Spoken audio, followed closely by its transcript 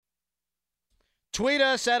Tweet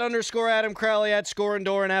us at _Adam Crowley, at Score and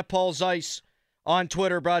Door, and at Paul Zeiss on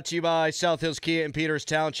Twitter. Brought to you by South Hills Kia in Peters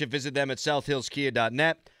Township. Visit them at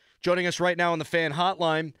southhillskia.net. Joining us right now on the fan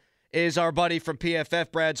hotline is our buddy from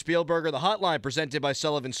PFF, Brad Spielberger. The hotline presented by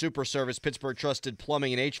Sullivan Super Service, Pittsburgh trusted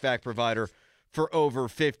plumbing and HVAC provider for over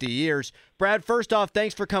 50 years. Brad, first off,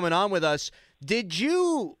 thanks for coming on with us. Did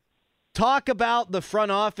you talk about the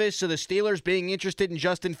front office of the Steelers being interested in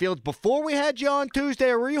Justin Fields before we had you on Tuesday,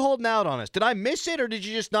 or were you holding out on us? Did I miss it, or did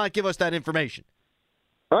you just not give us that information?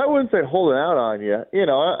 I wouldn't say holding out on you. You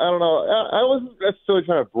know, I don't know. I wasn't necessarily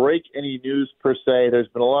trying to break any news per se. There's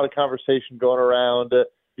been a lot of conversation going around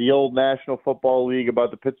the old National Football League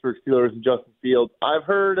about the Pittsburgh Steelers and Justin Fields. I've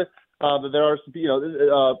heard that there are some,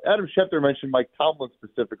 Adam Schefter mentioned Mike Tomlin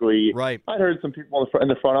specifically. Right. I heard some people in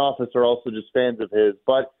the front office are also just fans of his.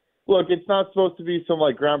 But, look, it's not supposed to be some,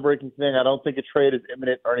 groundbreaking thing. I don't think a trade is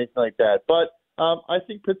imminent or anything like that. But I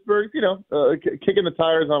think Pittsburgh's, kicking the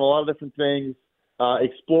tires on a lot of different things.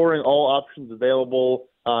 Exploring all options available,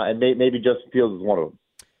 and maybe Justin Fields is one of them.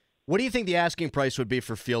 What do you think the asking price would be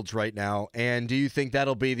for Fields right now? And do you think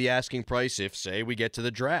that'll be the asking price if, say, we get to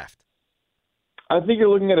the draft? I think you're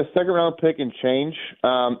looking at a second-round pick and change.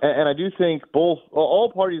 And I do think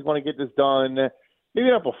all parties want to get this done,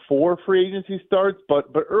 maybe not before free agency starts, but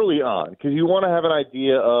early on, because you want to have an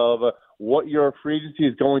idea of what your free agency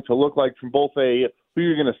is going to look like from both who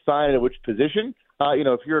you're going to sign at which position.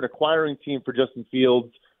 If you're an acquiring team for Justin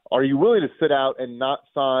Fields, are you willing to sit out and not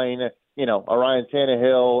sign, a Ryan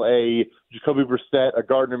Tannehill, a Jacoby Brissett, a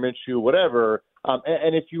Gardner Minshew, whatever?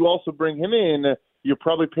 And if you also bring him in, you're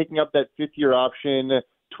probably picking up that fifth-year option,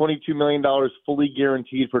 $22 million fully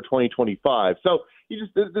guaranteed for 2025. So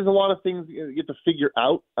there's a lot of things you get to figure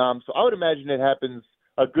out. So I would imagine it happens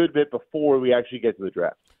a good bit before we actually get to the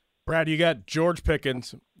draft. Brad, you got George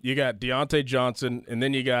Pickens, you got Deontay Johnson, and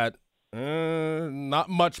then you got not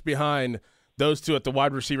much behind those two at the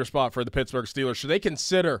wide receiver spot for the Pittsburgh Steelers. Should they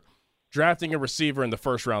consider drafting a receiver in the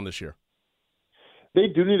first round this year? They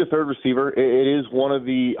do need a third receiver. It is one of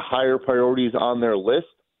the higher priorities on their list.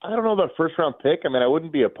 I don't know about first-round pick. I mean, I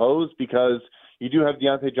wouldn't be opposed because you do have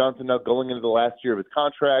Deontay Johnson now going into the last year of his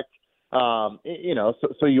contract.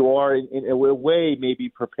 So you are in a way maybe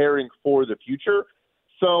preparing for the future.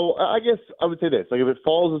 So I guess I would say this, if it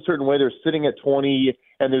falls a certain way, they're sitting at 20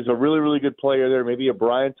 and there's a really, really good player there, maybe a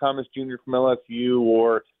Brian Thomas Jr. from LSU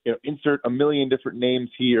or, insert a million different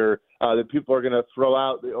names here that people are going to throw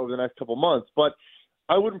out over the next couple months. But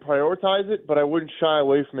I wouldn't prioritize it, but I wouldn't shy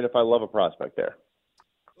away from it if I love a prospect there.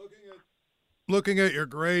 Looking at your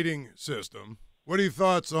grading system, what are your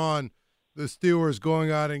thoughts on the Steelers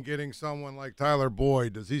going out and getting someone like Tyler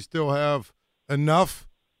Boyd? Does he still have enough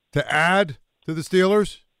to add to the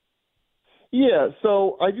Steelers? Yeah,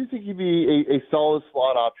 so I do think he'd be a solid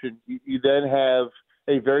slot option. You then have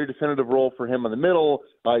a very definitive role for him in the middle.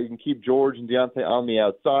 You can keep George and Deontay on the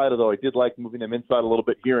outside, although I did like moving them inside a little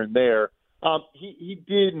bit here and there. He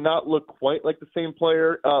did not look quite like the same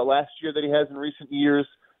player last year that he has in recent years.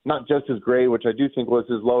 Not just his grade, which I do think was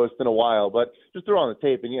his lowest in a while, but just throw on the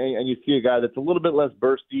tape and you see a guy that's a little bit less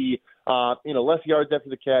bursty, less yards after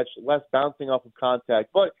the catch, less bouncing off of contact,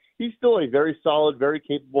 but he's still a very solid, very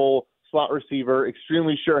capable slot receiver,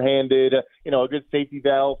 extremely sure-handed, a good safety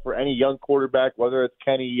valve for any young quarterback, whether it's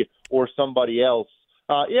Kenny or somebody else.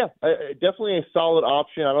 Definitely a solid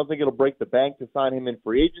option. I don't think it'll break the bank to sign him in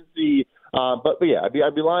free agency. But yeah,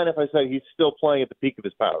 I'd be lying if I said he's still playing at the peak of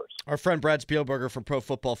his powers. Our friend Brad Spielberger from Pro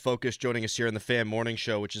Football Focus joining us here in the Fan Morning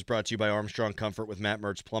Show, which is brought to you by Armstrong Comfort with Matt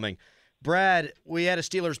Mertz Plumbing. Brad, we had a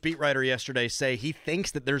Steelers beat writer yesterday say he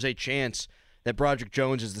thinks that there's a chance that Broderick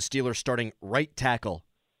Jones is the Steelers starting right tackle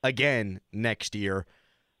again next year.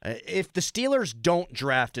 If the Steelers don't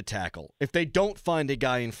draft a tackle, if they don't find a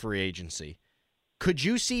guy in free agency, could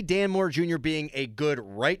you see Dan Moore Jr. being a good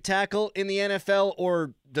right tackle in the NFL,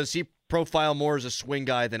 or does he profile more as a swing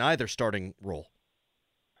guy than either starting role?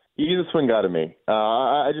 He's a swing guy to me.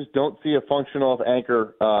 I just don't see a functional enough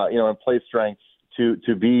anchor, and play strength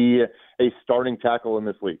to be a starting tackle in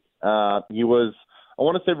this league. He was, I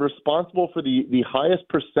want to say, responsible for the highest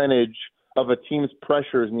percentage of a team's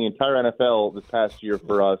pressures in the entire NFL this past year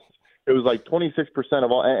for us. It was like 26%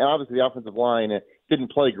 of all, and obviously the offensive line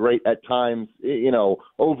didn't play great at times,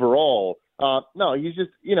 overall. No, he's just,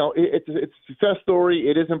 it's a success story.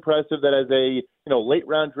 It is impressive that as a, late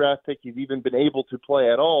round draft pick, he's even been able to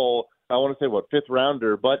play at all. I want to say, fifth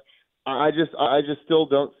rounder, but I just still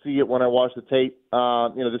don't see it when I watch the tape.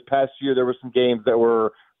 This past year, there were some games that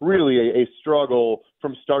were really a struggle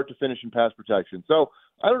from start to finish in pass protection. So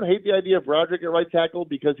I don't hate the idea of Broderick at right tackle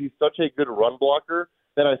because he's such a good run blocker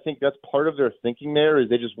that I think that's part of their thinking there is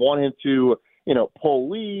they just want him to pull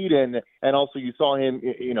lead, and also you saw him,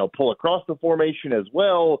 pull across the formation as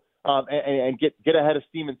well, and get ahead of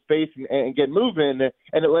steam in space and get moving,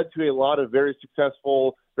 and it led to a lot of very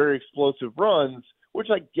successful, very explosive runs, which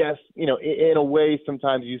I guess, in a way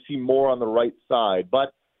sometimes you see more on the right side,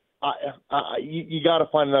 but you got to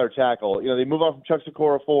find another tackle. They move on from Chuck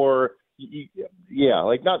Secora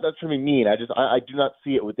that's going to be mean. I do not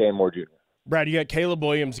see it with Dan Moore Jr. Brad, you got Caleb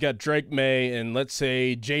Williams, you got Drake May, and let's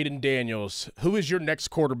say Jaden Daniels. Who is your next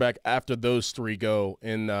quarterback after those three go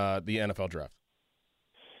in the NFL draft?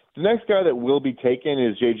 The next guy that will be taken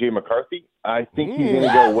is JJ McCarthy. I think he's going to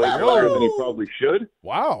go way higher than he probably should.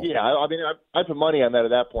 Wow. Yeah, I put money on that at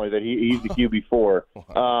that point, that he's the QB4.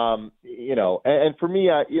 And for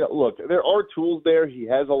me, look, there are tools there. He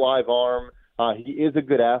has a live arm. He is a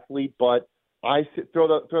good athlete, but I throw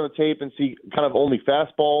the tape and see kind of only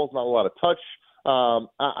fastballs, not a lot of touch.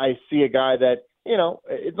 I see a guy that,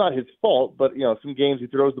 it's not his fault, but, some games he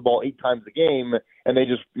throws the ball 8 times a game and they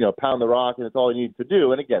just, pound the rock and it's all he needs to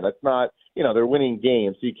do. And again, that's not, they're winning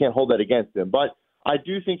games, so you can't hold that against him. But I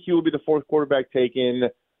do think he will be the 4th quarterback taken.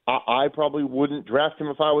 I probably wouldn't draft him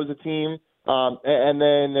if I was a team. And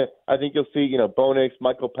then I think you'll see, Bo Nix,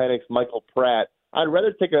 Michael Penix, Michael Pratt. I'd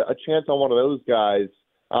rather take a chance on one of those guys,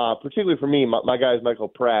 particularly for me. My guy is Michael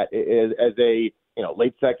Pratt, as a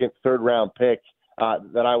late 2nd, 3rd round pick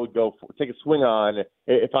that I would take a swing on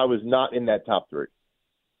if I was not in that top 3.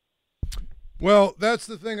 Well, that's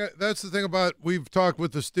the thing. That's the thing about, we've talked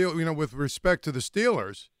with the Steelers, with respect to the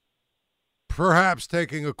Steelers, perhaps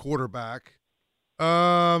taking a quarterback.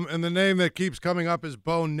 And the name that keeps coming up is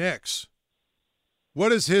Bo Nix.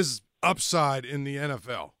 What is his upside in the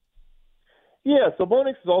NFL? Yeah, so Bo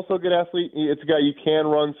Nix is also a good athlete. It's a guy you can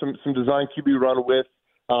run some design QB run with.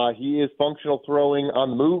 He is functional throwing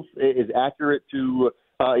on the move, is accurate to,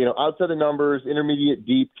 outside the numbers, intermediate,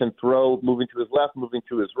 deep, can throw, moving to his left, moving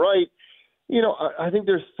to his right. I think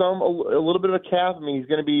there's a little bit of a cap. I mean, he's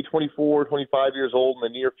going to be 24, 25 years old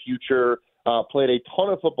in the near future, played a ton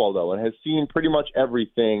of football, though, and has seen pretty much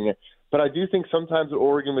everything. But I do think sometimes at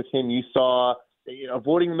Oregon with him, you saw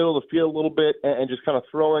avoiding the middle of the field a little bit and just kind of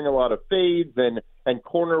throwing a lot of fades and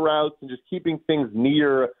corner routes and just keeping things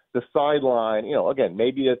near the sideline. Again,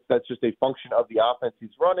 maybe that's just a function of the offense he's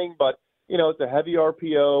running, but, it's a heavy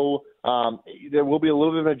RPO. There will be a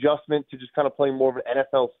little bit of an adjustment to just kind of playing more of an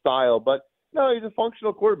NFL style, but no, he's a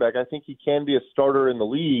functional quarterback. I think he can be a starter in the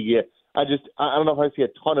league. I don't know if I see a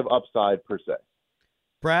ton of upside per se.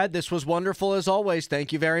 Brad, this was wonderful as always.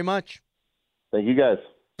 Thank you very much. Thank you, guys.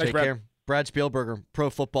 Thanks, Take Brad. care. Brad Spielberger, Pro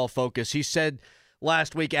Football Focus. He said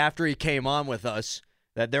last week after he came on with us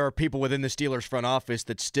that there are people within the Steelers front office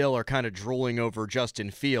that still are kind of drooling over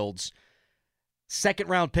Justin Fields. 2nd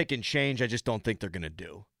round pick and change, I just don't think they're going to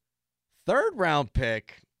do. 3rd round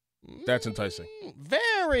pick, That's enticing.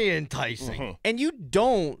 Very enticing. And you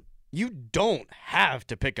don't have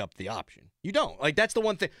to pick up the option. You don't. Like, that's the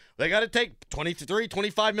one thing. They got to take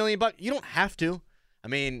 $25 million. You don't have to. I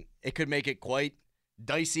mean, it could make it quite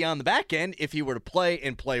dicey on the back end if he were to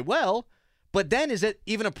play well. But then is it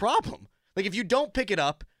even a problem? Like, if you don't pick it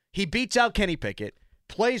up, he beats out Kenny Pickett,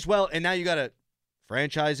 plays well, and now you got to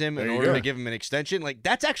franchise him in order to give him an extension. Like,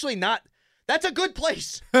 that's actually not – that's a good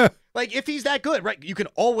place. Like, if he's that good, right, you can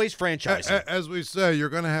always franchise him. As we say, you're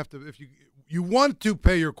going to have to – if you want to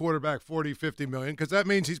pay your quarterback $40-50 million, because that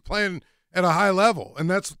means he's playing at a high level,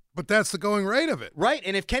 but that's the going rate of it. Right,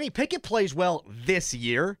 and if Kenny Pickett plays well this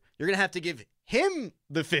year, you're going to have to give him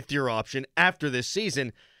the 5th-year option after this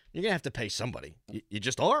season. You're going to have to pay somebody. You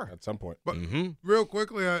just are. At some point. But real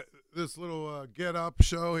quickly, this little Get Up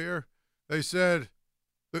show here, they said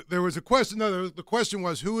there was a question. No, the question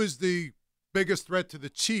was, who is the biggest threat to the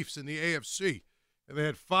Chiefs in the AFC? And they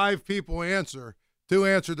had 5 people answer. 2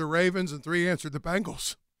 answered the Ravens and 3 answered the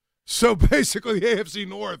Bengals. So basically, the AFC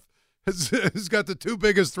North has got the 2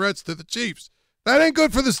 biggest threats to the Chiefs. That ain't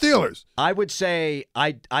good for the Steelers. I would say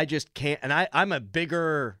I just can't, and I'm a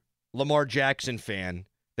bigger Lamar Jackson fan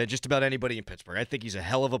than just about anybody in Pittsburgh. I think he's a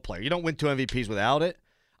hell of a player. You don't win 2 MVPs without it.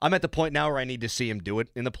 I'm at the point now where I need to see him do it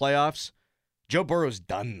in the playoffs. Joe Burrow's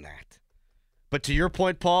done that. But to your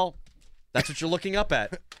point, Paul, that's what you're looking up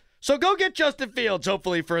at. So go get Justin Fields,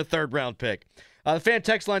 hopefully, for a 3rd-round pick. The fan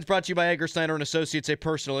text line is brought to you by Egger Snyder & Associates, a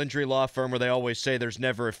personal injury law firm where they always say there's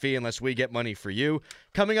never a fee unless we get money for you.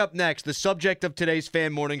 Coming up next, the subject of today's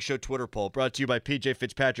Fan Morning Show Twitter poll, brought to you by PJ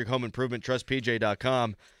Fitzpatrick Home Improvement,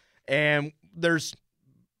 trustpj.com. And there's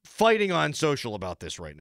fighting on social about this right now.